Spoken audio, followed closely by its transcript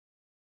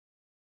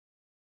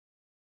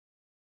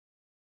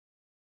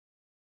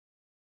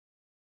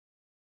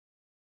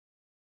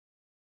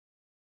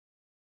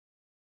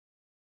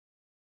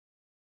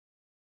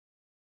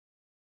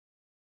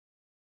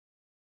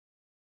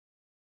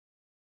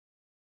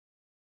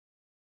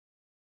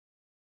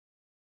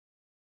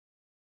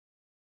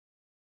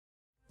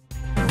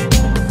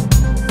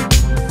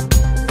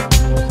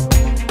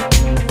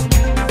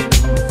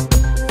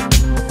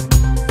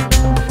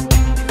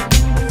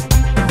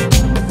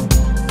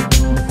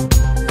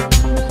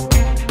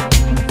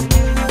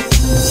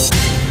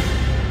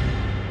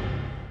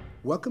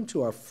Welcome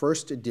to our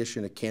first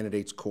edition of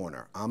Candidates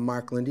Corner. I'm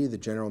Mark Lindy, the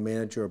General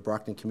Manager of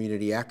Brockton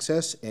Community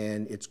Access,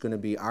 and it's going to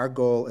be our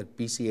goal at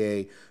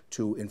BCA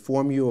to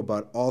inform you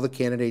about all the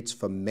candidates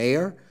for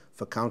mayor,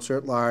 for councilor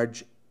at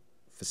large,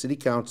 for city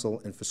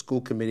council, and for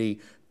school committee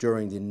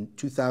during the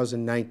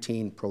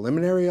 2019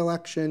 preliminary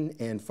election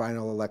and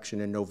final election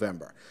in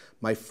November.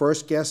 My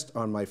first guest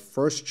on my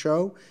first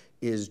show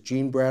is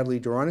Jean Bradley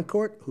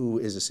Derenoncourt, who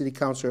is a city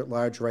councilor at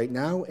large right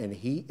now, and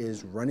he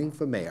is running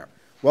for mayor.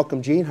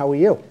 Welcome, Jean. How are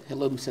you?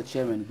 Hello, Mr.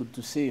 Chairman. Good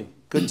to see you.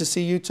 Good to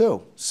see you,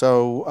 too.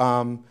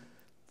 So,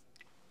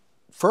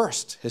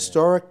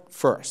 historic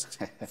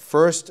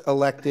first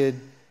elected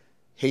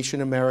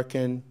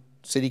Haitian-American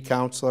city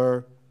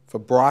councilor for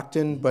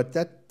Brockton, but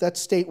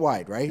that's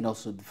statewide, right? And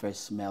also the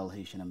first male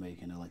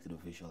Haitian-American elected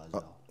official as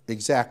well.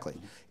 Exactly.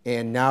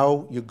 And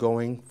now you're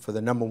going for the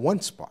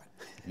 #1 spot.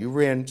 You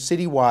ran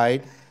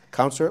citywide,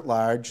 councilor at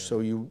large, so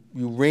you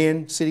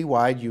ran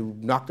citywide, you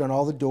knocked on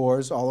all the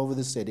doors all over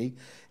the city,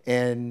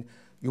 and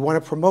you want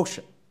a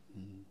promotion,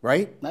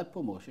 right? Not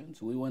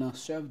promotions. We want to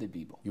serve the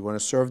people. You want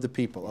to serve the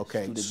people,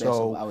 okay. To the best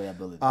of our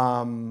ability.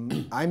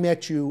 I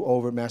met you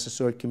over at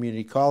Massasoit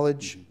Community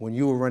College when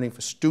you were running for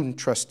student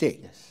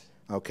trustee,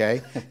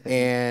 okay?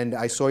 And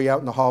I saw you out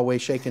in the hallway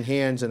shaking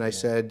hands, and I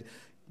said,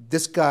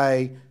 this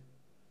guy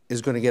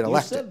is going to get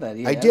elected. You said that,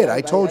 yeah. I did.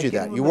 I told you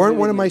that. You weren't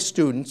one of my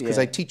students because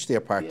I Yeah. teach there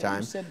part-time. Yeah,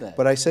 you said that.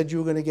 But I said you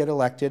were going to get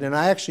elected, and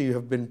I actually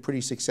have been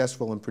pretty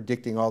successful in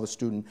predicting all the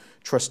student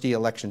trustee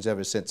elections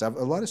ever since. A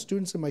lot of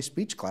students in my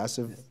speech class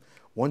have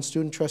won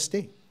student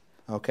trustee,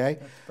 okay?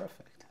 That's perfect.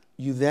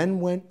 You then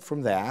went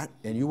from that,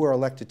 and you were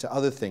elected to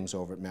other things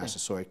over at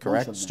Massasoit,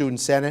 correct? of them. Student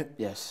Senate?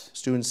 Yes.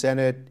 Student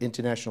Senate,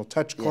 International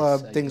Touch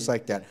Club, I things did,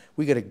 like that.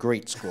 We got a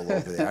great school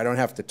over there. I don't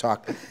have to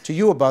talk to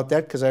you about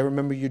that because I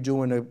remember you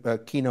doing a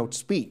keynote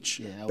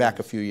speech back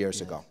a few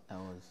years ago. I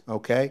was.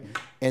 Okay?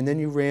 And then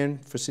you ran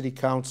for city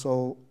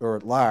council or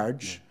at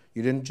large.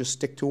 You didn't just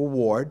stick to a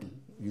ward.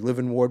 You live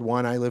in Ward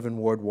 1, I live in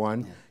Ward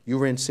 1. You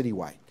ran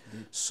citywide.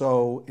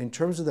 So in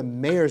terms of the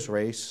mayor's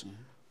race,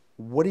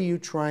 what are you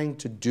trying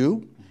to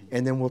do?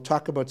 And then we'll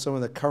talk about some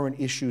of the current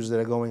issues that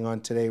are going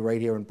on today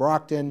right here in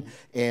Brockton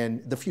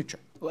and the future.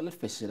 Well, let's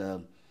face it.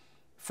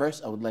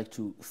 First, I would like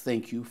to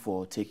thank you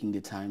for taking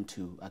the time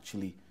to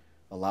actually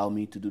allow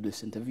me to do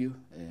this interview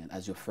and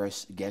as your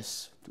first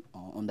guest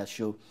on that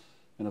show.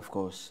 And of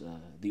course,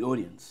 the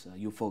audience,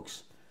 you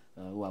folks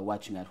who are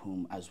watching at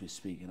home as we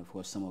speak, and of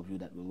course, some of you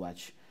that will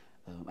watch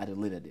at a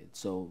later date.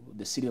 So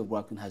the city of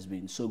Brockton has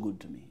been so good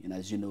to me. And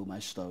as you know, my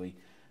story,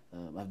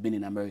 I've been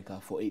in America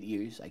for 8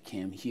 years. I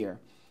came here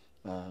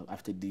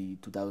after the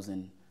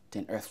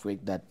 2010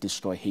 earthquake that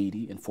destroyed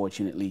Haiti.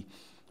 Unfortunately,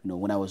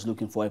 when I was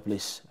looking for a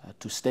place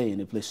to stay and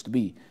a place to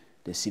be,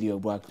 the city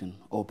of Brockton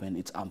opened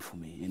its arms for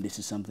me. And this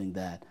is something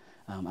that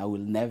I will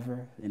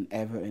never and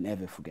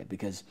ever forget,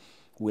 because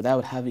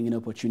without having an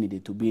opportunity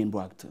to be in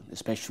Brockton,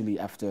 especially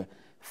after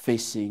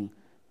facing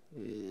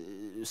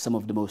some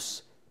of the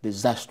most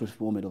disastrous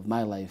moments of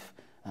my life,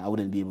 I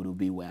wouldn't be able to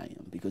be where I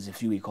am. Because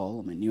if you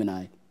recall, I mean, you and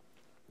I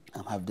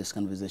have this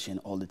conversation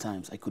all the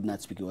time. I could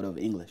not speak a word of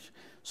English,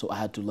 so I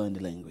had to learn the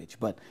language.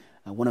 But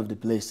one of the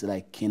places that I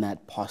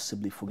cannot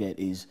possibly forget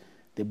is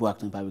the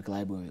Brockton Public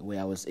Library,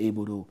 where I was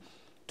able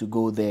to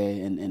go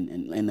there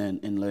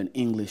and learn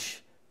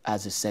English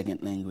as a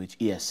second language,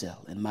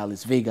 ESL. And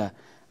Miles Vega,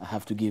 I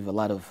have to give a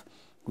lot of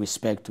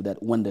respect to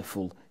that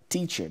wonderful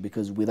teacher,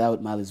 because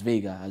without Miles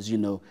Vega, as you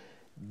know,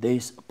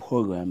 this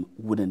program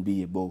wouldn't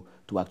be able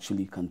to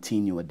actually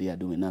continue what they are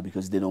doing now,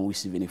 because they don't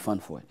receive any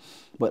fund for it.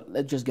 But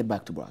let's just get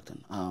back to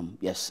Brockton.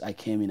 Yes, I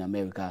came in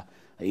America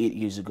 8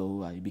 years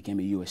ago. I became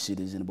a U.S.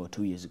 citizen about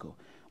 2 years ago.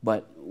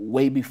 But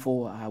way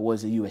before I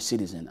was a U.S.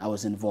 citizen, I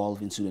was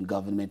involved in student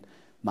government,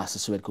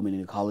 Massasoit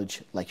Community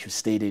College. Like you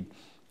stated,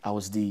 I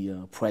was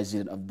the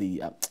president of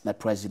the,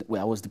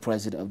 I was the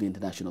president of the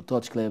International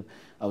Touch Club.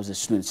 I was a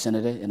student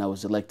senator, and I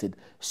was elected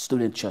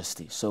student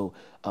trustee. So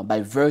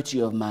by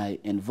virtue of my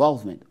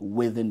involvement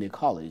within the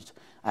college,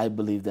 I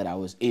believe that I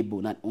was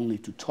able not only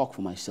to talk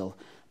for myself,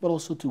 but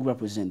also to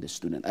represent the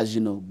student. As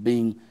you know,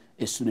 being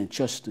a student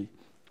trustee,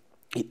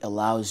 it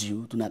allows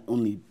you to not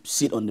only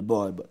sit on the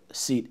board, but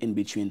sit in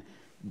between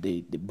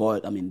the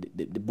board,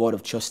 the board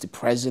of trustee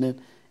president,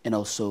 and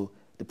also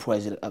the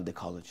president of the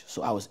college.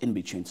 So I was in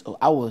between. So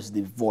I was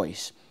the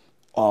voice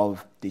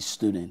of the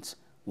students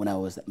when I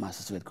was at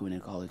Massasoit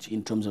Community College,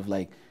 in terms of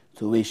like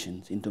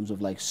tuitions, in terms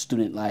of like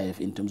student life,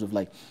 in terms of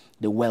like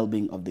the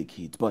well-being of the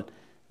kids. But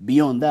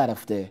beyond that,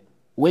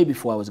 way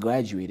before I was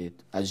graduated,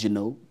 as you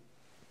know,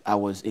 I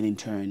was an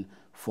intern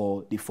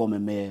for the former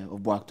mayor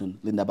of Brockton,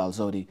 Linda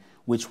Balzotti,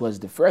 which was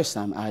the first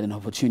time I had an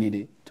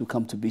opportunity to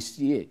come to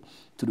BCA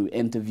to do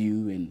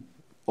interview and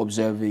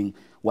observing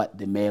what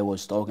the mayor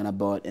was talking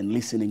about and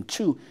listening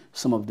to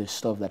some of the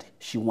stuff that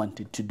she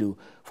wanted to do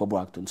for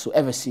Brockton. So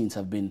ever since,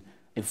 I've been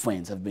a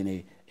friend, I've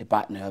been a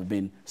partner, I've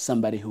been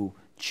somebody who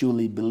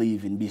truly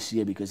believes in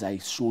BCA, because I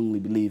strongly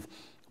believe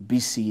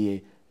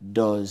BCA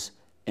does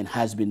and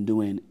has been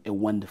doing a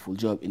wonderful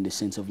job in the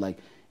sense of like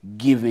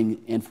giving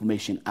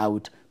information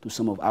out to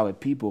some of our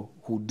people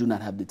who do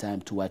not have the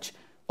time to watch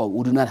or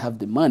who do not have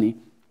the money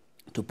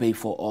to pay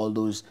for all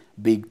those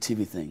big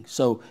TV things.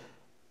 So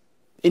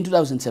in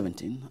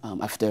 2017,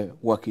 after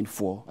working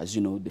for, as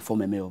you know, the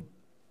former mayor of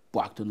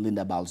Brockton,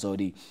 Linda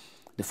Balzotti,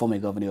 the former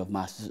governor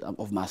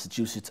of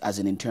Massachusetts as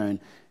an intern,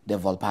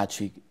 Deval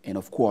Patrick, and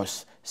of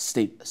course,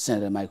 State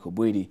Senator Michael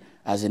Brady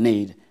as an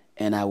aide,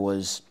 and I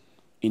was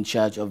in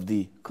charge of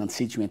the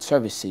constituent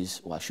services,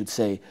 or I should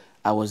say,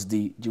 I was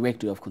the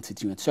director of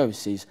constituent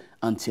services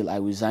until I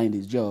resigned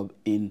this job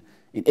in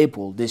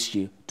April this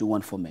year to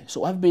run for mayor.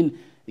 So I've been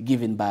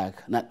giving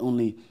back not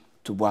only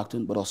to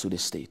Brockton, but also the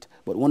state.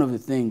 But one of the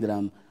things that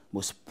I'm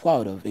most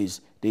proud of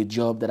is the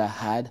job that I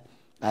had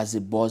as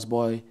a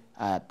busboy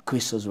at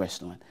Crystal's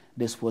Restaurant.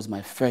 This was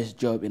my first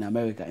job in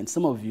America, and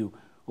some of you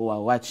who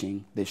are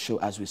watching the show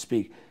as we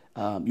speak,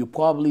 you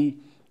probably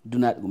do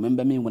not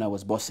remember me when I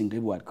was bossing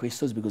people at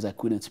Crystal's because I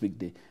couldn't speak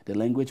the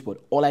language, but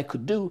all I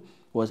could do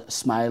was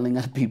smiling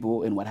at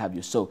people and what have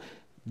you. So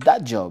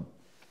that job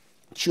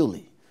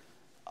truly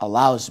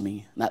allows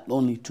me not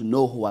only to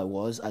know who I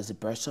was as a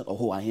person, or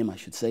who I am, I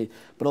should say,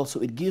 but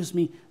also it gives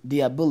me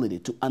the ability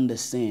to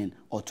understand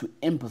or to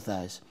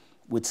empathize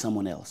with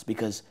someone else.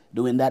 Because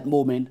during that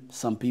moment,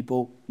 some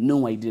people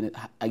knew I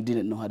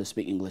didn't know how to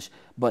speak English,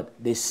 but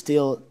they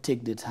still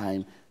take the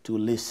time to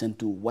listen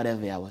to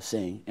whatever I was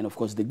saying. And of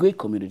course, the Greek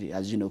community,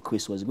 as you know,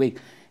 Chris was Greek.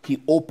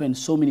 He opened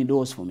so many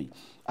doors for me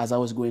as I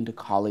was going to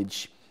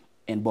college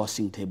and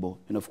bossing table.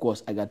 And of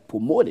course, I got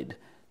promoted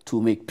to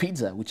make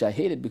pizza, which I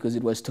hated because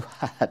it was too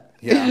hard.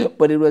 Yeah.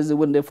 But it was a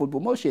wonderful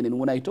promotion. And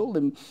when I told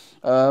him,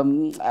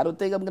 I don't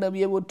think I'm going to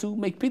be able to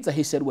make pizza,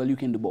 he said, well, you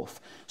can do both.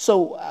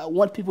 So I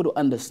want people to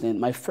understand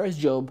my first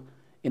job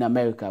in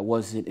America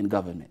wasn't in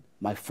government.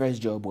 My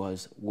first job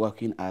was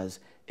working as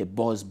a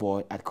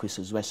busboy at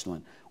Crystal's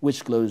Restaurant,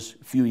 which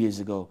closed a few years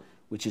ago,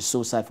 which is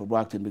so sad for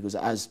Brockton because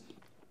as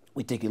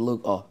we take a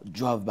look or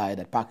drive by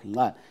that parking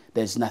lot,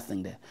 there's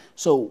nothing there.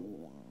 So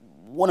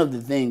one of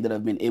the things that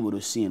I've been able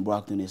to see in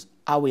Brockton is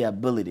our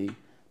ability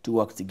to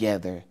work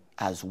together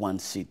as one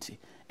city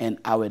and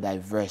our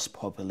diverse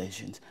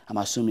populations. I'm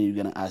assuming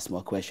you're going to ask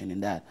more questions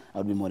in that. I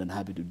would be more than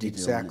happy to detail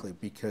Exactly,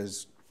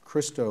 because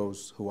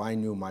Christos, who I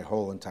knew my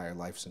whole entire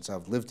life, since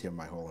I've lived here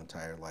my whole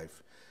entire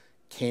life,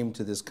 came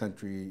to this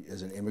country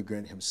as an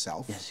immigrant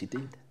himself. Yes, he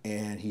did.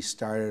 And he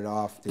started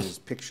off, there's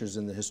pictures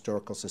in the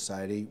Historical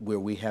Society where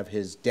we have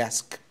his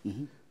desk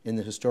in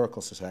the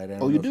Historical Society. I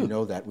don't know if you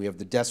know that. We have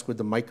the desk with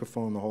the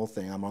microphone, the whole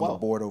thing. I'm on the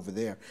board over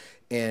there.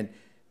 And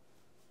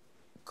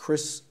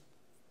Chris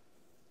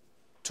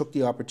took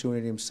the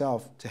opportunity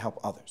himself to help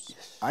others.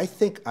 Yes. I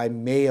think I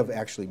may have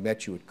actually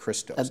met you at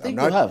Christos. I think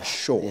I'm not you have.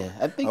 sure. Yeah,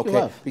 I think you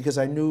have. Because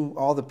I knew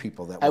all the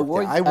people that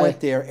worked there. I went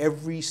there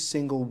every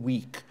single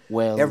week,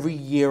 every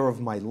year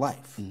of my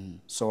life.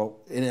 So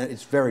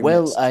it's very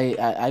mixed.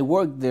 I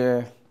worked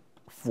there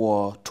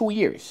for 2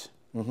 years.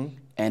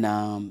 And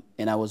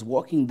I was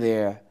working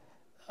there,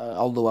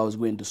 although I was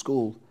going to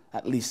school,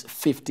 at least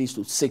 50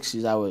 to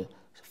 60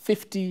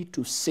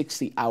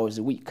 hours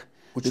a week.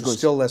 Which is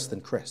still less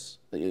than Chris.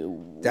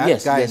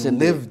 That guy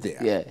lived there.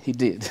 Yeah, he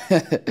did.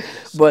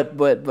 But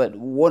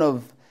one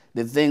of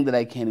the things that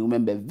I can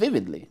remember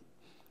vividly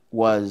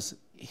was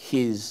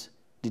his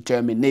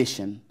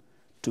determination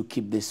to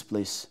keep this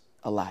place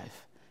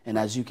alive. And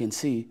as you can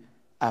see,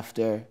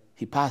 after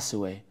he passed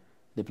away,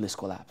 the place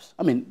collapsed.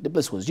 I mean, the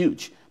place was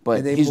huge,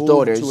 but his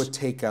daughters... And they moved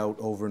to a takeout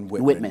over in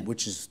Whitman,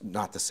 which is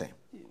not the same.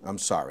 I'm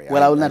sorry.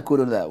 Well, I will not go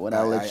to that one.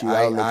 I'll let you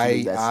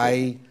do that.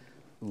 I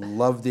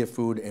love their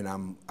food,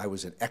 and I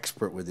was an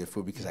expert with their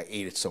food because I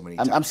ate it so many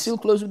times. I'm still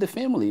close with the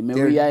family,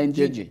 Maria and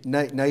Gigi.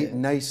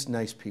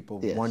 Nice people,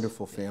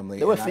 wonderful family.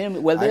 They were family.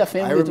 Well, they are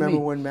family. I remember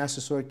when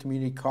Massasoit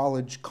Community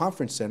College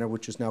Conference Center,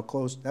 which is now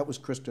closed, that was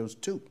Christos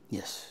too.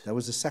 Yes, that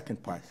was the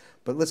second part.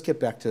 But let's get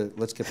back to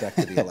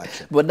the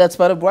election. But that's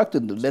part of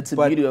Brockton. That's the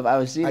beauty of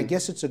our city. I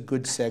guess it's a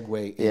good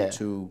segue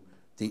into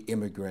the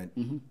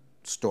immigrant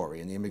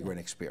story and the immigrant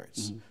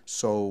experience.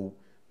 So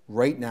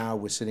right now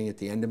we're sitting at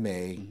the end of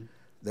May.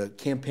 The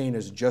campaign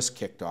has just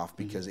kicked off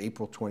because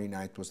April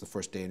 29th was the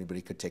first day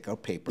anybody could take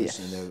out papers,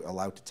 and they're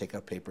allowed to take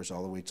out papers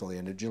all the way till the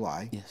end of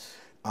July. Yes.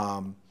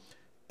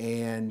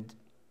 And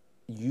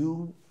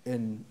you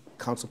and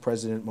Council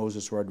President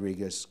Moses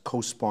Rodriguez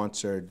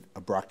co-sponsored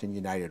a Brockton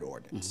United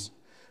ordinance,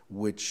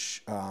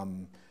 which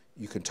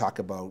you can talk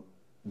about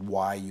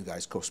why you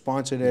guys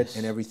co-sponsored it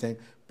and everything,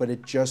 but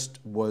it just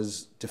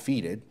was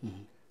defeated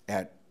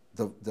at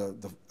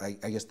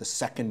I guess the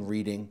second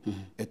reading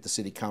at the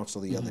City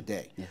Council the other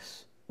day.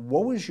 Yes.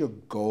 What was your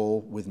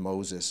goal with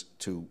Moses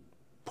to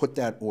put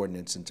that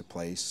ordinance into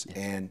place,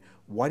 and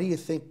why do you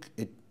think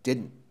it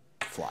didn't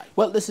fly?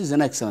 Well, this is an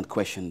excellent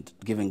question,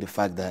 given the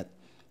fact that,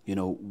 you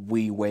know,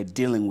 we were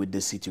dealing with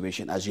this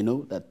situation. As you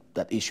know,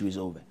 that issue is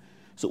over.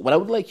 So what I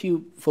would like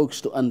you folks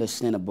to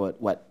understand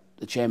about what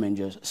the chairman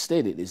just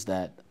stated is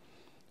that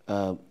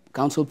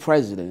Council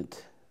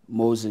President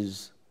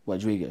Moses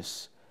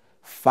Rodriguez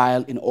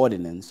filed an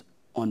ordinance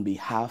on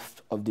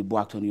behalf of the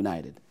Brockton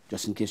United.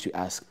 Just in case you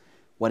ask,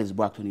 what is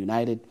Brockton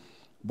United?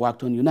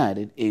 Brockton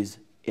United is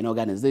in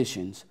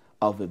organizations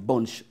of a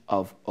bunch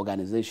of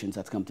organizations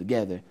that come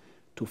together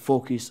to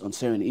focus on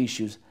certain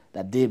issues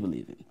that they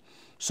believe in.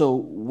 So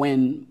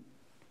when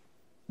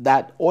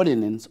that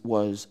ordinance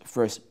was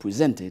first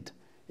presented,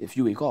 if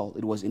you recall,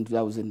 it was in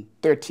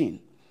 2013.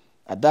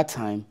 At that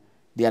time,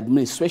 the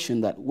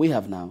administration that we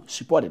have now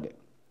supported it.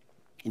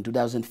 In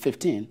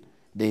 2015,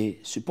 they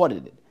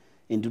supported it.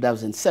 In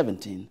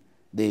 2017,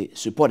 they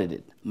supported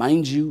it.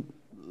 Mind you,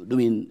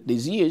 during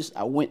these years,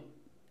 I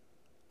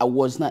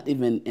was not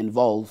even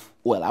involved.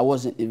 Well, I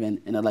wasn't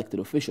even an elected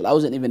official. I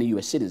wasn't even a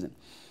U.S. citizen.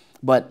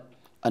 But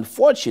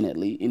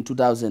unfortunately, in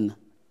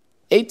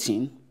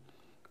 2018,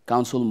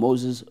 Council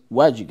Moses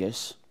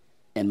Rodriguez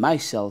and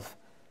myself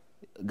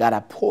got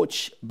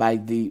approached by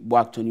the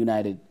Brockton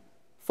United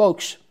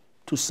folks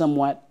to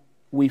somewhat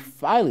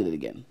refile it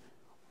again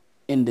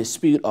in the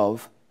spirit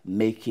of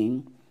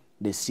making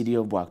the city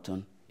of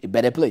Brockton a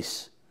better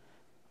place.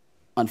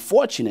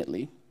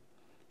 Unfortunately,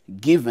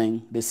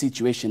 given the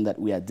situation that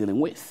we are dealing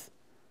with,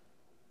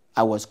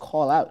 I was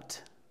called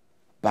out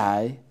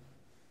by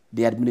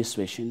the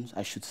administration,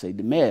 I should say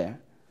the mayor,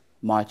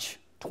 March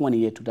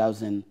 28,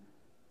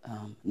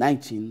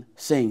 2019,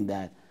 saying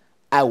that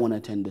I want to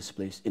turn this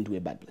place into a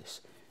bad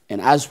place.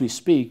 And as we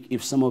speak,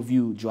 if some of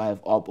you drive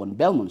up on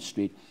Belmont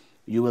Street,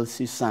 you will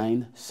see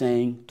signs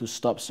saying to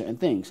stop certain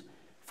things.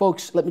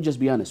 Folks, let me just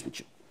be honest with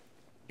you.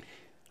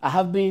 I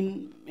have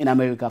been in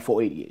America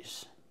for 8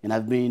 years, and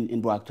I've been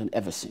in Brockton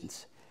ever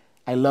since.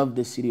 I love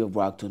the city of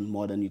Brockton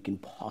more than you can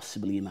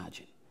possibly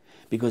imagine.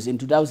 Because in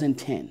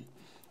 2010,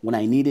 when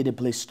I needed a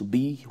place to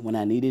be, when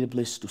I needed a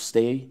place to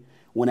stay,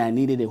 when I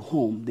needed a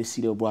home, the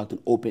city of Brockton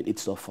opened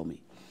its door for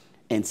me.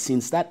 And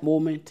since that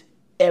moment,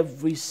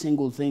 every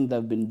single thing that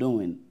I've been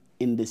doing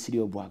in the city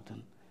of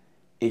Brockton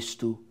is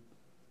to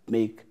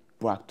make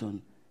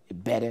Brockton a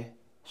better,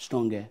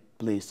 stronger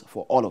place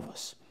for all of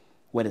us,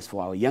 whether it's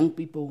for our young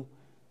people,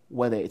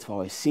 whether it's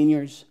for our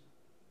seniors,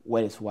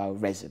 whether it's for our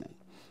residents.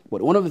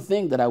 But one of the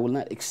things that I will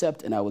not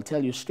accept, and I will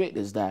tell you straight,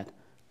 is that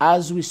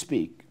as we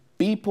speak,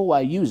 people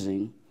are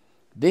using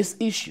this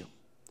issue,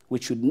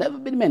 which should never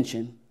be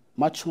mentioned,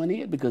 March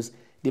 28th, because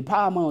the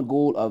paramount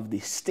goal of the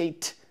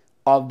state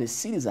of the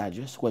city's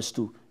address was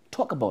to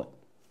talk about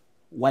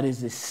what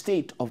is the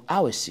state of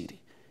our city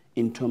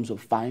in terms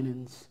of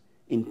finance,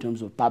 in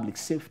terms of public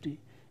safety,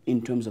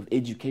 in terms of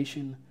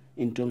education,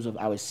 in terms of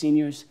our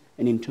seniors,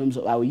 and in terms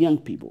of our young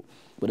people.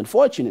 But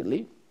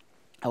unfortunately,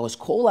 I was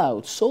called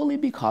out solely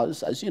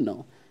because, as you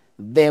know,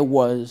 there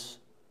was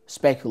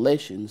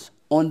speculations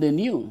on the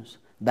news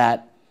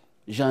that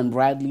Jean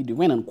Bradley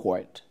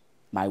Derenoncourt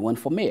might run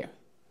for mayor.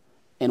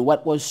 And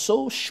what was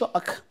so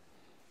shocked,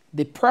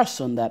 the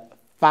person that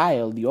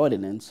filed the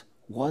ordinance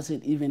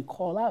wasn't even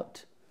called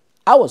out.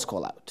 I was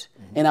called out,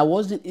 and I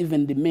wasn't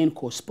even the main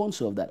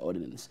co-sponsor of that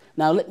ordinance.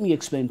 Now, let me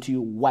explain to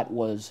you what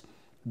was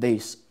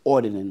this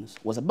ordinance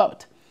was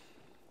about.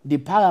 The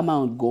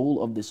paramount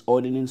goal of this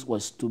ordinance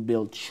was to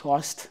build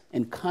trust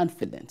and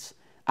confidence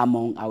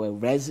among our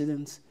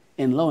residents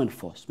and law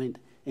enforcement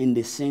in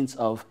the sense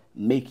of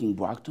making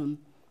Brockton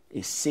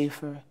a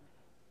safer,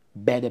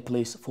 better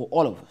place for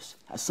all of us.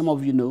 As some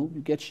of you know,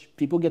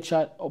 people get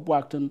shot at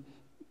Brockton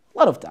a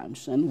lot of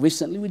times, and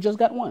recently we just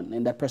got one,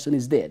 and that person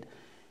is dead.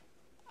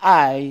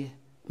 I,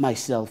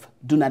 myself,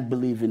 do not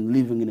believe in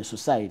living in a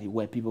society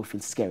where people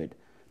feel scared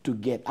to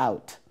get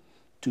out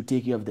to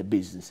take care of the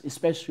business,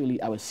 especially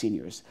our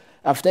seniors.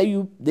 After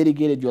you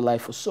dedicated your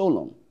life for so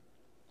long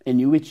and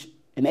you reach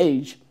an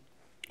age,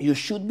 you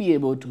should be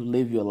able to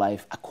live your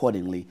life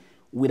accordingly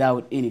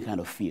without any kind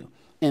of fear.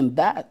 And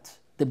that's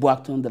the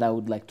Brockton that I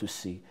would like to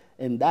see.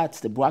 And that's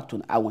the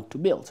Brockton I want to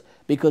build.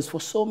 Because for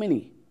so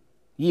many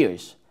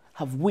years,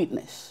 I've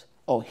witnessed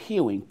or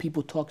hearing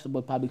people talk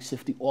about public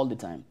safety all the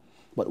time.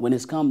 But when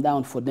it's come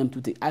down for them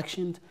to take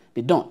action,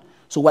 they don't.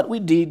 So what we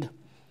did,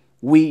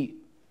 we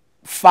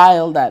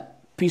filed that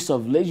piece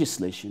of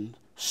legislation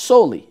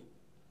solely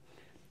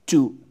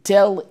to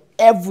tell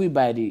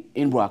everybody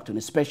in Brockton,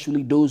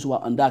 especially those who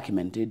are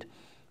undocumented,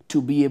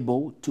 to be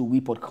able to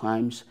report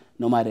crimes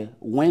no matter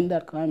when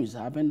that crime is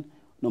happening,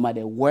 no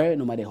matter where,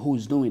 no matter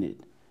who's doing it.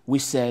 We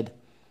said,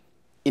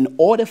 in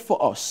order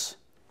for us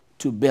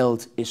to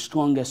build a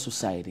stronger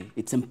society,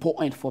 it's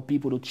important for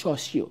people to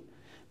trust you.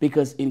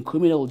 Because in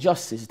criminal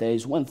justice, there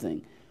is one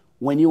thing.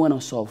 When you want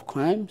to solve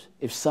crimes,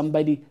 if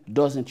somebody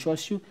doesn't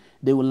trust you,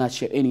 they will not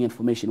share any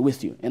information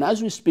with you. And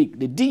as we speak,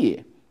 the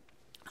DA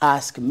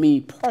asked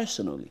me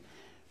personally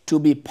to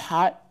be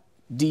part,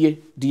 DA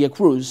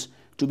Cruz,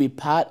 to be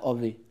part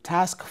of a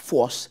task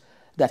force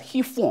that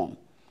he formed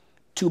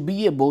to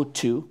be able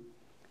to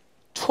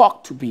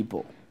talk to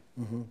people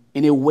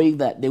in a way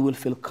that they will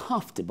feel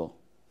comfortable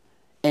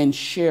and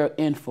share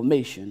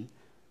information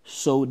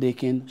so they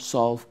can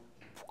solve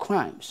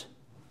crimes,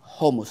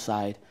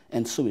 homicide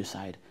and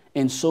suicide,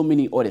 and so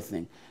many other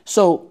things.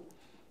 So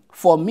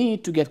for me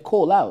to get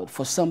called out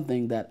for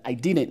something that I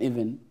didn't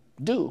even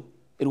do,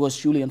 it was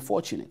truly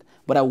unfortunate.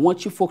 But I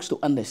want you folks to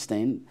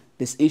understand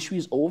this issue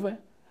is over,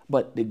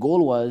 but the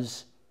goal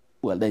was,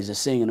 well, there's a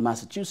saying in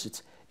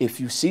Massachusetts, if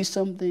you see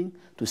something,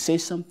 to say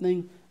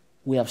something,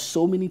 we have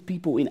so many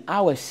people in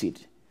our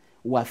city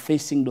who are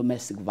facing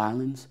domestic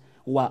violence,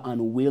 who are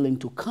unwilling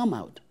to come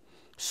out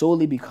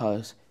solely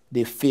because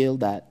they feel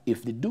that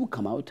if they do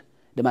come out,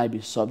 they might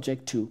be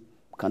subject to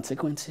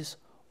consequences,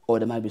 or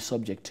they might be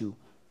subject to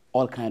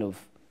all kind of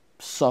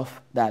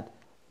stuff that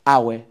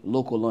our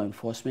local law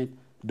enforcement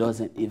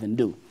doesn't even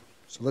do.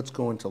 So let's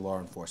go into law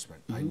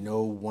enforcement. I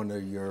know one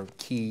of your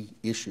key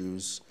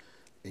issues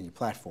in your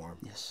platform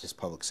is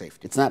public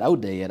safety. It's not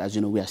out there yet. As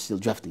you know, we are still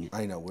drafting it.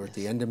 I know. We're at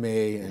the end of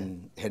May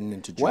and heading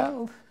into June.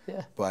 Well,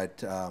 yeah.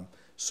 But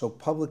so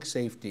public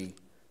safety,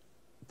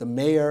 the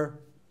mayor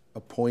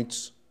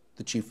appoints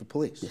the chief of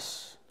police.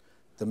 Yes.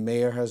 The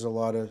mayor has a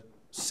lot of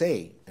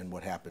say in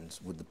what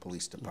happens with the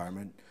police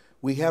department.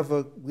 We have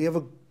a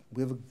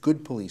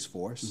good police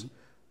force.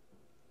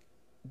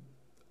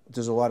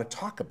 There's a lot of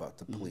talk about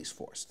the police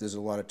force. There's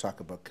a lot of talk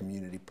about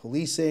community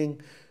policing,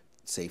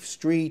 safe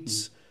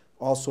streets,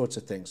 all sorts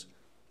of things.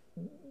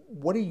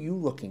 What are you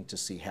looking to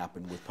see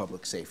happen with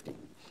public safety?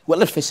 Well,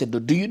 let's face it, though.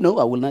 Do you know,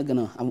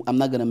 I'm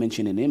not gonna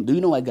mention a name. Do you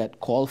know I got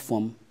called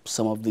from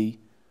some of the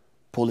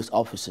police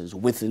officers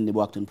within the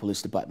Brockton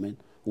Police Department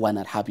who are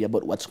not happy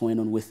about what's going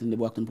on within the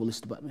Brockton Police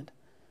Department?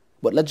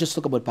 But let's just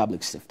talk about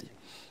public safety.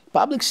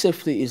 Public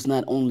safety is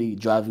not only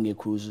driving your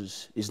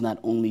cruisers, is not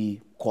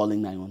only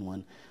calling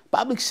 911.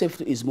 Public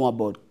safety is more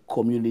about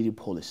community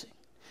policing.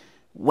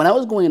 When I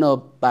was growing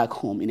up back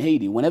home in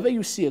Haiti, whenever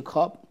you see a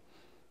cop,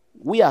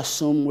 we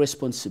assume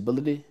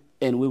responsibility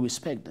and we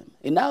respect them.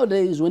 And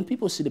nowadays, when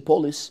people see the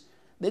police,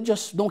 they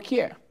just don't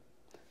care.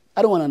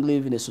 I don't want to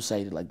live in a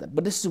society like that.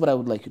 But this is what I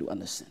would like you to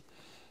understand.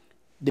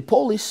 The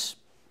police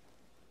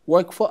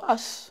work for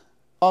us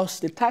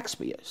the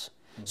taxpayers.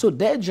 So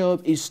their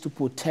job is to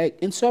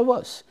protect and serve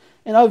us.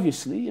 And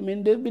obviously, I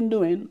mean, they've been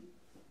doing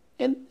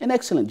an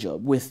excellent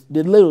job with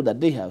the little that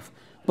they have.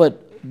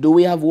 But do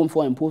we have room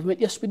for improvement?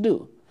 Yes, we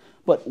do.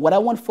 But what I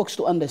want folks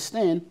to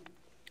understand,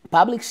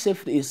 public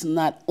safety is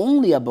not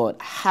only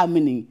about how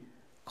many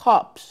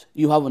cops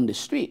you have on the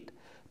street.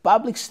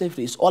 Public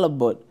safety is all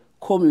about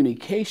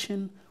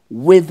communication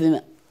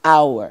within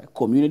our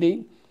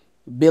community,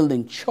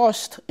 building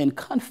trust and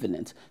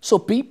confidence so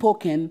people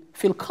can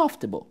feel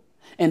comfortable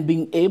and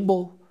being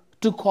able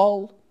to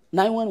call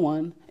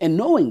 911 and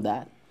knowing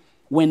that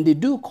when they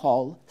do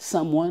call,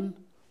 someone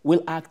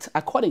will act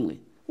accordingly.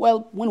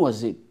 Well, when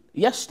was it?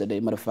 Yesterday,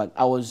 matter of fact,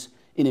 I was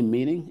in a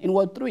meeting in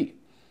Ward 3.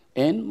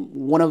 And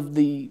one of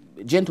the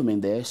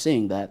gentlemen there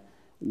saying that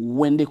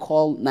when they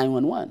call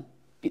 911,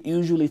 it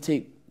usually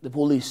takes the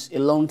police a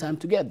long time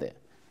to get there.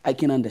 I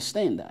can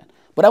understand that.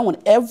 But I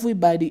want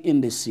everybody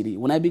in this city,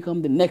 when I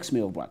become the next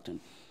mayor of Brockton,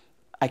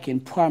 I can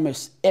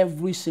promise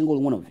every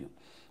single one of you,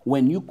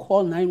 when you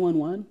call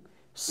 911,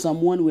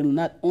 someone will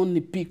not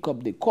only pick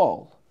up the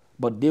call,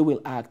 but they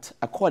will act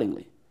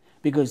accordingly.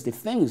 Because the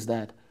thing is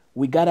that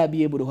we gotta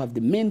be able to have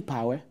the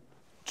manpower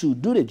to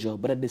do the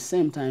job, but at the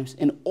same time,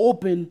 an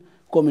open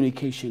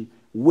communication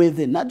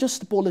within not just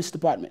the police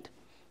department,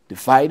 the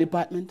fire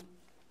department,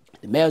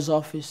 the mayor's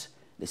office,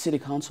 the city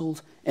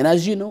councils, and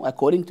as you know,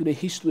 according to the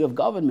history of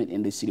government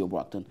in the city of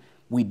Brockton,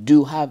 we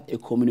do have a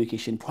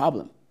communication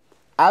problem.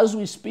 As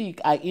we speak,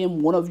 I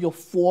am one of your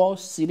 4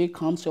 city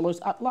councilors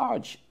at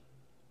large.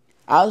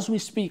 As we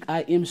speak,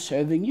 I am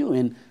serving you,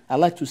 and I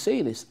like to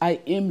say this,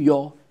 I am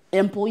your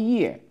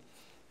employee.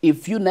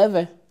 If you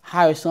never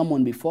hired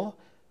someone before,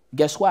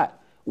 guess what?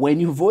 When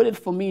you voted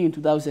for me in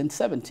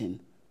 2017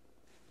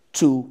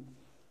 to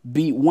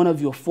be one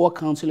of your 4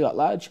 councilors at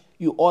large,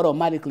 you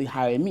automatically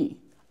hire me.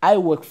 I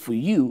work for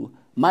you.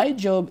 My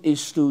job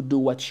is to do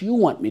what you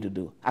want me to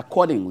do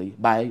accordingly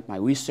by my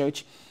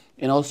research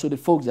and also the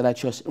folks that I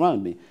trust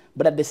around me.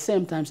 But at the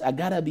same time, I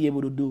gotta be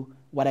able to do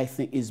what I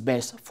think is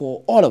best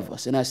for all of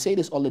us. And I say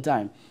this all the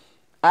time.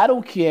 I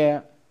don't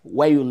care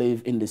where you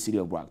live in the city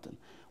of Brockton,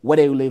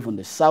 whether you live on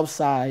the south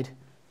side,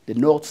 the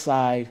north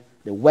side,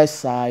 the west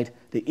side,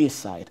 the east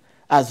side.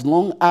 As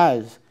long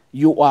as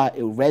you are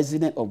a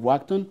resident of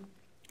Brockton,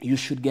 you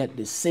should get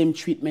the same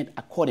treatment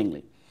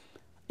accordingly.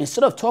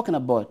 Instead of talking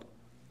about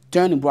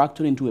turning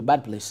Brockton into a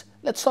bad place,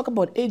 let's talk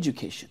about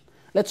education.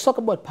 Let's talk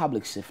about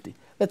public safety.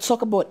 Let's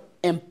talk about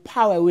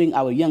empowering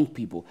our young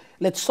people.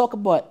 Let's talk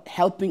about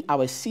helping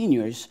our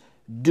seniors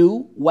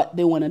do what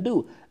they want to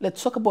do.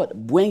 Let's talk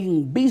about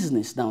bringing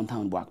business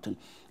downtown Brockton.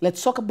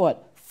 Let's talk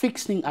about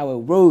fixing our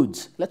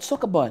roads. Let's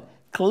talk about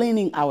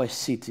cleaning our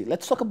city.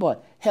 Let's talk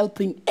about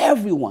helping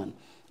everyone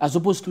as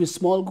opposed to a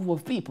small group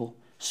of people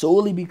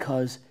solely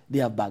because they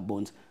have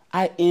backbones.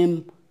 I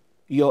am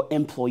your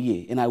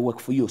employee and I work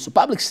for you. So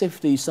public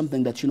safety is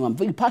something that, I'm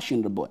very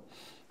passionate about.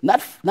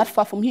 Not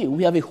far from here,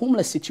 we have a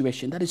homeless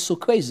situation that is so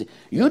crazy.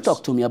 You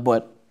talk to me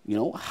about,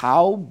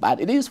 how bad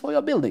it is for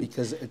your building.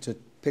 Because to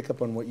pick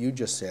up on what you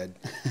just said,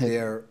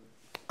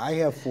 I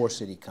have 4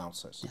 city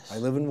councilors. Yes. I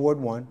live in Ward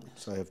 1,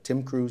 so I have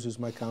Tim Cruz who's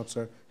my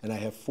councilor, and I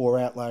have 4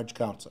 at-large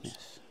councilors.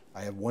 Yes.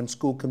 I have 1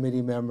 school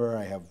committee member,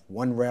 I have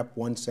 1 rep,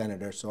 1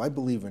 senator, so I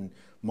believe in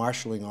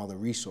marshaling all the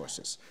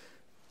resources.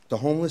 The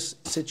homeless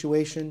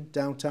situation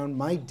downtown,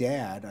 my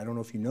dad, I don't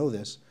know if you know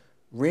this,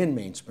 ran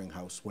Mainspring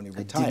House when he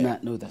retired. I did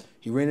not know that.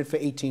 He ran it for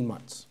 18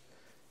 months.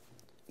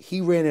 he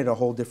ran it a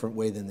whole different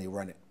way than they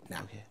run it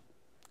now. Okay.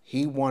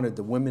 He wanted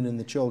the women and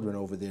the children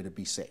over there to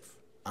be safe.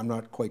 I'm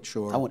not quite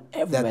sure I want that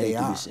everybody they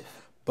to are. be safe.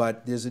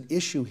 But there's an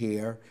issue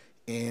here,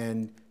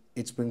 and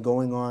it's been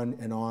going on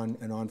and on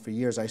and on for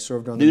years. I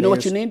served on the Do you know what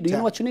mayor's you need? Do you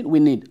know what you need? We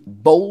need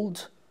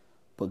bold,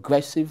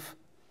 progressive,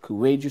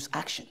 courageous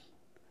action.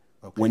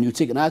 Okay. When you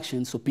take an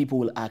action, so people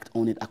will act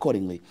on it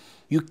accordingly.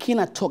 You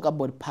cannot talk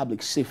about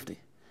public safety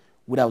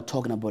without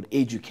talking about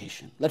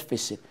education. Let's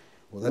face it.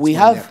 Well, that's we my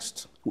have.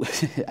 next. I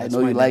That's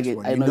know my you like next it.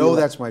 one. I You know know you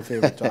that's my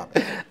favorite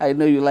topic. I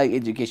know you like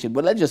education,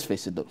 but let's just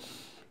face it though.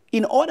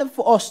 In order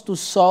for us to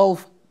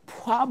solve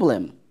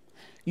problem,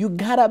 you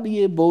gotta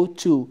be able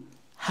to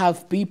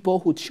have people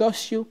who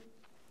trust you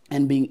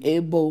and being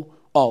able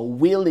or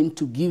willing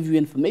to give you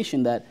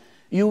information that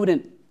you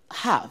wouldn't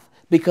have.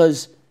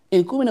 Because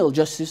in criminal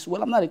justice,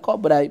 well, I'm not a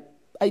cop, but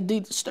I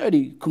did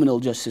study criminal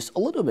justice a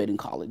little bit in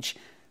college.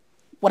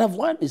 What I've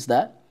learned is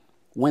that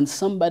when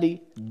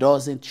somebody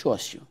doesn't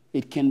trust you,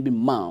 it can be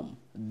mom,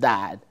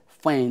 dad,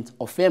 friend,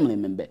 or family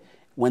member.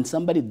 When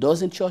somebody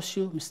doesn't trust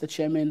you, Mr.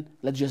 Chairman,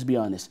 let's just be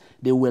honest,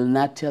 they will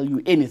not tell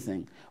you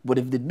anything. But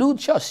if they do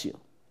trust you,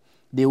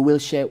 they will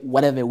share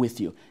whatever with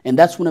you. And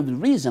that's one of the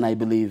reasons I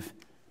believe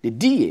the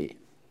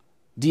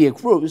DA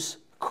Cruz,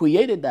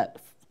 created that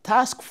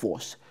task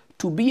force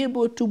to be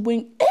able to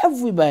bring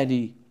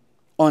everybody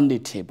on the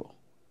table.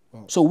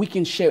 Wow. So we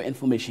can share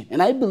information.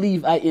 And I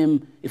believe I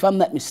am, if I'm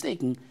not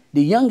mistaken,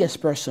 the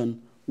youngest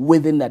person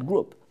within that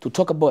group to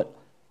talk about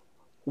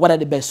what are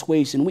the best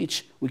ways in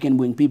which we can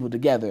bring people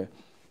together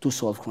to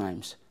solve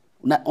crimes.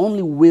 Not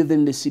only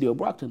within the city of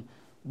Brockton,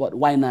 but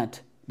why not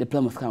the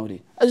Plymouth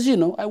County? As you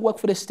know, I worked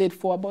for the state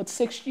for about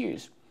 6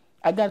 years.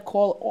 I got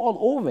called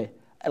all over.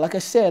 Like I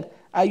said,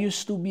 I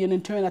used to be an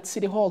intern at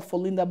City Hall for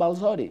Linda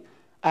Balzardi.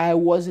 I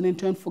was an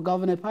intern for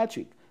Governor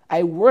Patrick.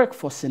 I worked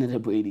for Senator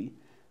Brady,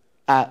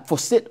 for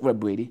State Rep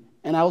Brady,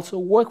 and I also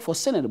worked for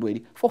Senator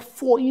Brady for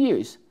 4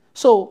 years.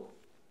 So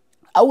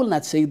I will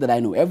not say that I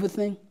know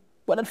everything,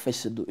 but I'd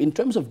face it. In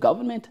terms of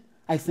government,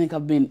 I think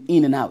I've been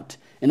in and out.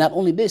 And not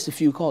only this,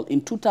 if you recall,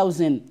 in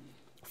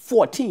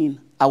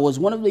 2014, I was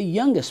one of the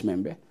youngest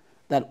members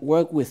that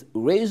worked with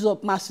Raise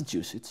Up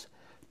Massachusetts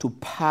to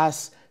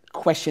pass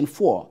Question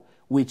 4,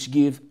 which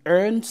give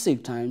earned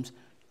sick times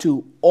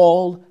to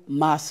all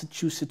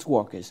Massachusetts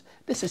workers.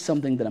 This is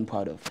something that I'm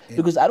proud of.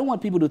 Because I don't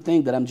want people to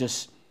think that I'm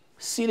just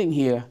sitting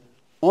here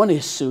on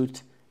a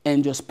suit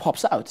and just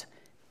pops out.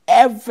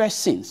 Ever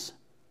since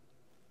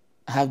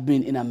I have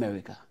been in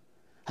America,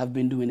 I've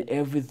been doing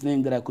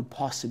everything that I could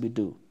possibly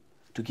do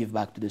to give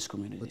back to this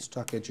community. Let's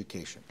talk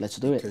education. Let's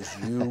do it. Because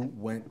you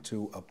went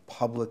to a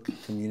public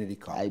community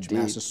college, did.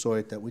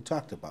 Massasoit, that we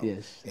talked about.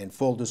 Yes. And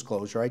full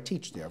disclosure, I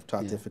teach there. I've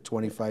taught there for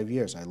 25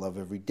 years. I love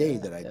every day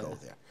that I go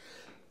there.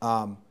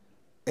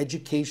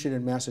 Education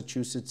in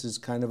Massachusetts is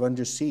kind of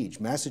under siege.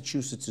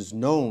 Massachusetts is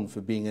known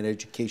for being an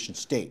education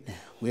state.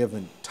 We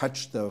haven't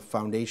touched the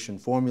foundation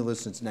formula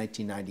since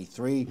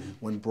 1993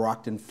 when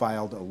Brockton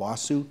filed a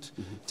lawsuit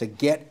to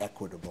get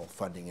equitable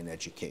funding in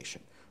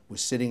education. We're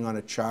sitting on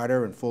a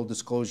charter, and full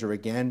disclosure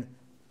again,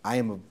 I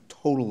am a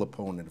total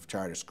opponent of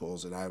charter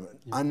schools, and I'm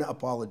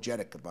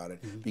unapologetic about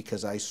it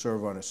because I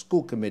serve on a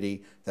school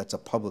committee that's a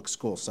public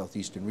school,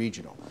 Southeastern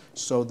Regional.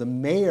 So the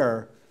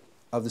mayor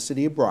of the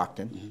city of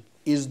Brockton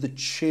is the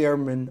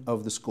chairman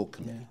of the school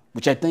committee.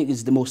 Which I think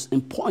is the most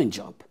important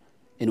job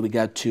in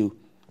regard to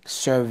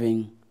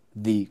serving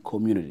the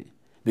community.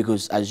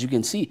 Because as you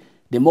can see,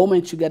 the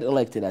moment you get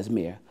elected as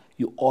mayor,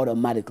 you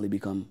automatically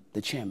become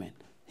the chairman.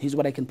 Here's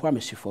what I can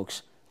promise you,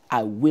 folks.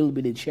 I will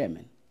be the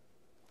chairman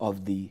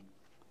of the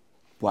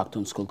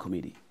Brockton School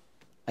Committee.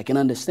 I can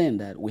understand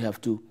that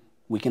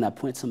we can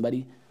appoint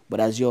somebody,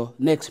 but as your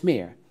next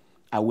mayor,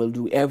 I will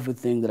do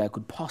everything that I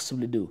could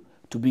possibly do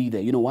to be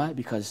there. You know why?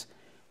 Because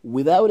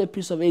without a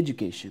piece of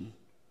education,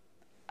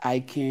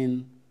 I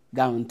can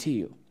guarantee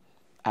you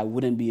I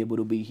wouldn't be able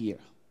to be here.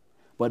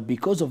 But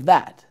because of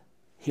that,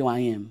 here I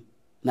am,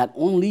 not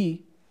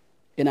only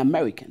an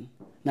American,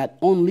 not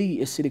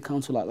only a city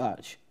council at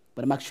large,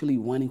 but I'm actually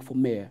running for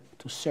mayor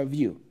to serve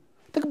you.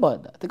 Think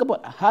about that. Think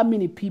about how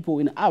many people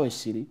in our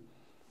city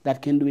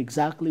that can do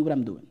exactly what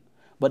I'm doing.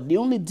 But the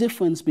only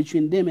difference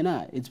between them and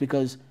I is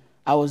because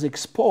I was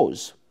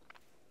exposed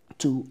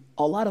to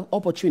a lot of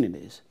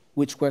opportunities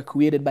which were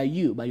created by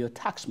you, by your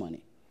tax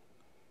money,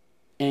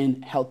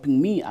 and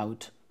helping me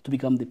out to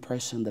become the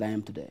person that I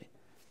am today.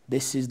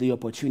 This is the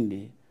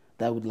opportunity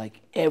that I would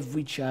like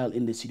every child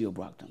in the city of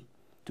Brockton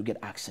to get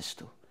access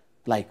to,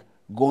 like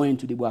going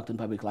to the Brockton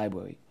Public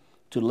Library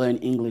to learn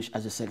English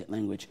as a second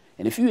language.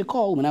 And if you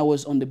recall, when I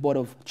was on the board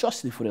of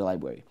trustees for the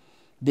library,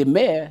 the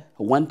mayor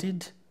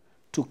wanted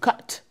to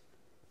cut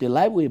the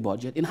library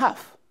budget in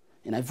half,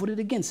 and I voted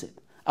against it.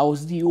 I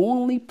was the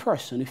only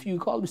person, if you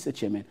recall, Mr.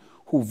 Chairman,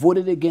 who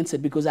voted against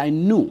it because I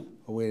knew.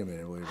 Oh, wait a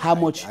minute. How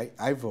much?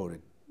 I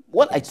voted.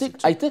 Well, I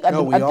think.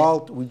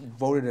 No, we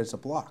voted as a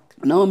block.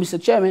 No,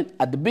 Mr. Chairman,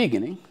 at the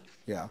beginning,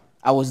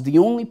 I was the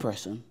only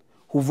person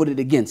who voted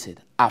against it.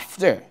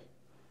 After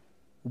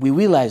we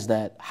realized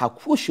that how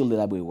crucial the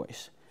library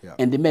was,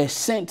 and the mayor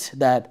sent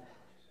that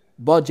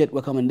budget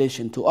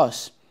recommendation to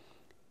us,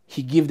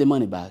 he gave the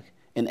money back,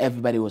 and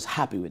everybody was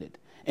happy with it.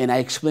 And I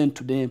explained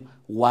to them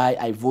why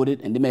I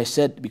voted, and they may have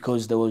said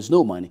because there was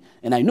no money.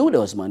 And I know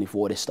there was money for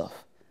all this stuff.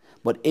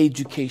 But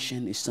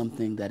education is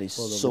something that is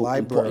so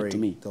important to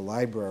me. The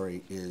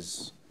library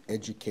is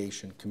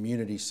education,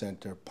 community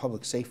center,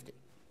 public safety.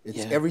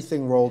 It's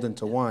everything rolled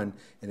into one,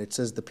 and it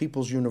says the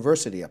People's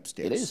University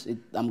upstairs. It is.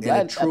 I'm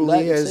glad. And it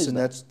truly is, and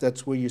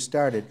that's where you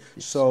started.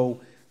 Yes. So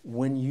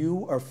when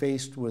you are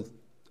faced with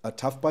a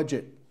tough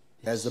budget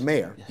as the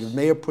mayor, the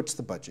mayor puts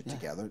the budget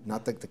together,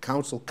 not that the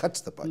council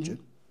cuts the budget.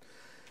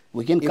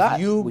 We can cut.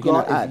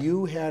 If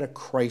you had a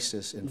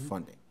crisis in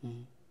funding,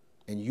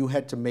 and you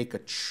had to make a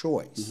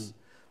choice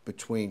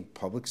between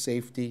public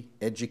safety,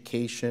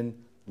 education,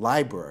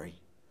 library,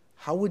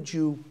 how would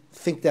you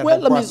think that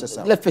whole process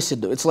out? Let's face it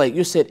though, it's like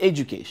you said,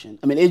 education.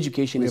 I mean,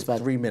 education is part.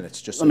 3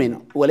 minutes, just so you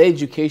know. Well,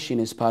 education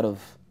is part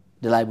of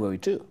the library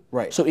too.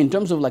 Right. So in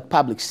terms of like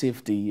public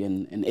safety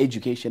and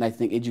education, I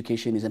think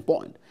education is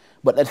important.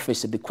 But let's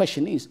face it, the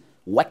question is,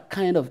 what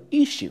kind of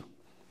issue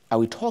are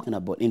we talking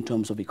about in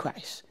terms of a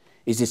crisis?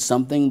 Is it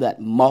something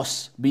that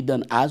must be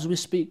done as we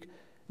speak?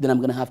 Then I'm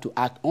going to have to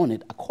act on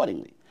it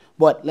accordingly.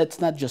 But let's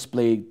not just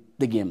play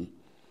the game.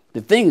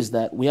 The thing is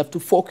that we have to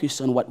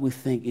focus on what we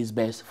think is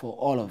best for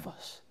all of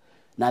us,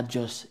 not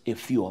just a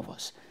few of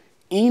us.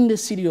 In the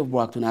city of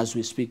Brockton, as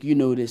we speak, you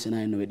know this and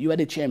I know it. You are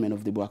the chairman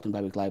of the Brockton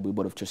Public Library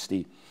Board of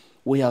Trustees.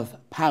 We have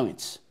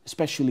parents,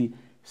 especially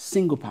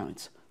single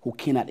parents, who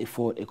cannot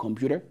afford a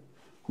computer,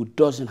 who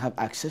doesn't have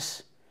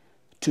access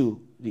to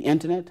the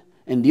internet,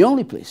 and the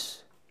only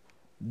place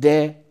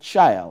their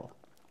child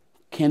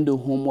can do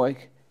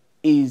homework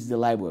is the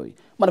library.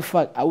 Matter of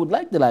fact, I would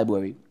like the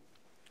library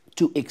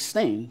to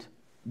extend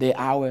their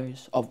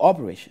hours of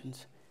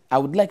operations. I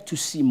would like to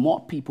see more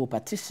people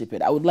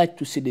participate. I would like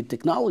to see the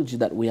technology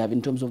that we have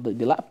in terms of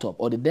the laptop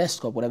or the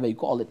desktop, whatever you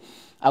call it.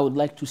 I would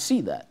like to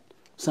see that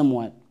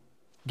somewhat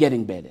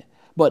getting better.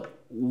 But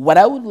what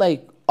I would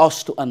like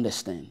us to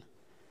understand,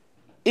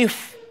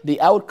 if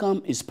the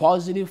outcome is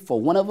positive for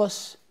one of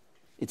us,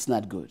 it's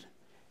not good.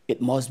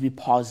 It must be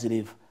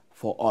positive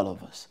for all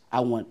of us. I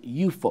want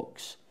you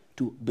folks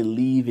to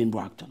believe in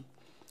Brockton,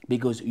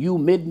 because you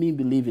made me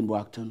believe in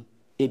Brockton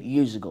 8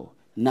 years ago.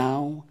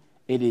 Now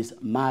it is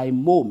my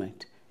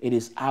moment, it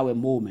is our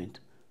moment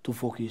to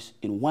focus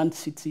in one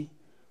city,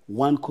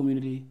 one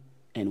community,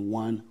 and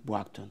one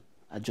Brockton.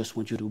 I just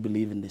want you to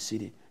believe in the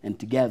city. And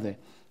together,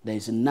 there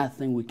is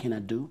nothing we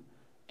cannot do,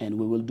 and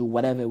we will do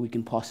whatever we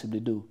can possibly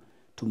do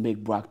to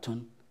make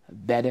Brockton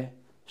better,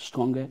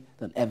 stronger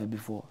than ever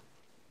before.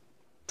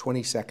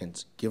 20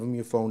 seconds. Give them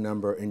your phone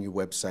number and your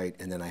website,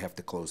 and then I have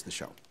to close the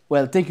show.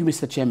 Well, thank you,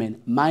 Mr.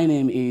 Chairman. My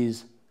name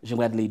is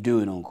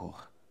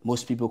Derenoncourt.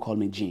 Most people call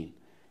me Gene.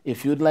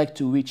 If you'd like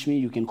to reach me,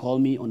 you can call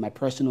me on my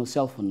personal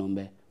cell phone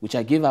number, which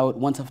I give out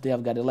once after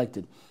I've got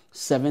elected,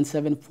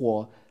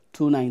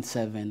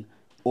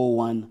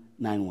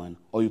 774-297-0191.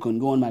 Or you can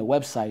go on my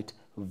website,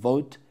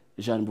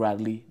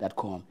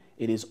 votejeanbradley.com.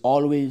 It is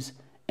always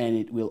and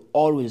it will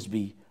always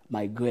be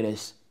my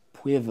greatest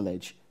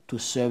privilege to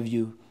serve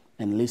you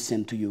and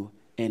listen to you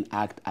and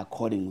act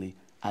accordingly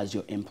as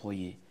your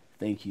employee.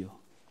 Thank you.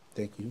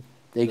 Thank you.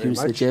 Thank you,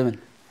 Mr.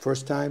 Chairman.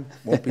 First time,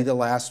 won't be the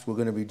last. We're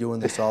going to be doing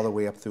this all the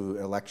way up through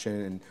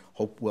election, and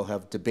hope we'll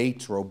have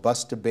debates,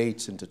 robust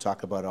debates, and to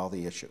talk about all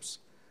the issues.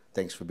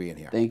 Thanks for being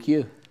here. Thank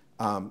you.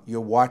 You're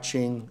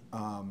watching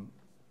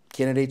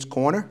Candidates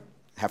Corner.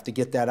 I have to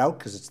get that out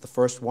because it's the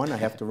first one. I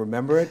have to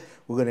remember it.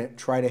 We're going to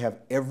try to have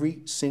every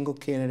single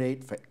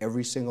candidate for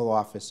every single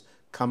office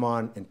come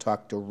on and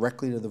talk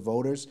directly to the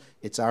voters.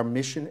 It's our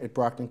mission at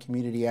Brockton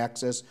Community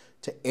Access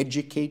to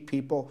educate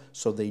people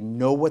so they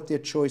know what their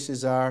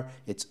choices are.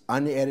 It's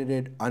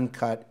unedited,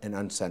 uncut, and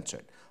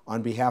uncensored.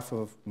 On behalf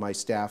of my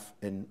staff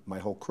and my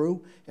whole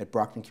crew at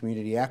Brockton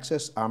Community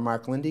Access, I'm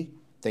Mark Lindy.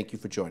 Thank you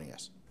for joining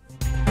us.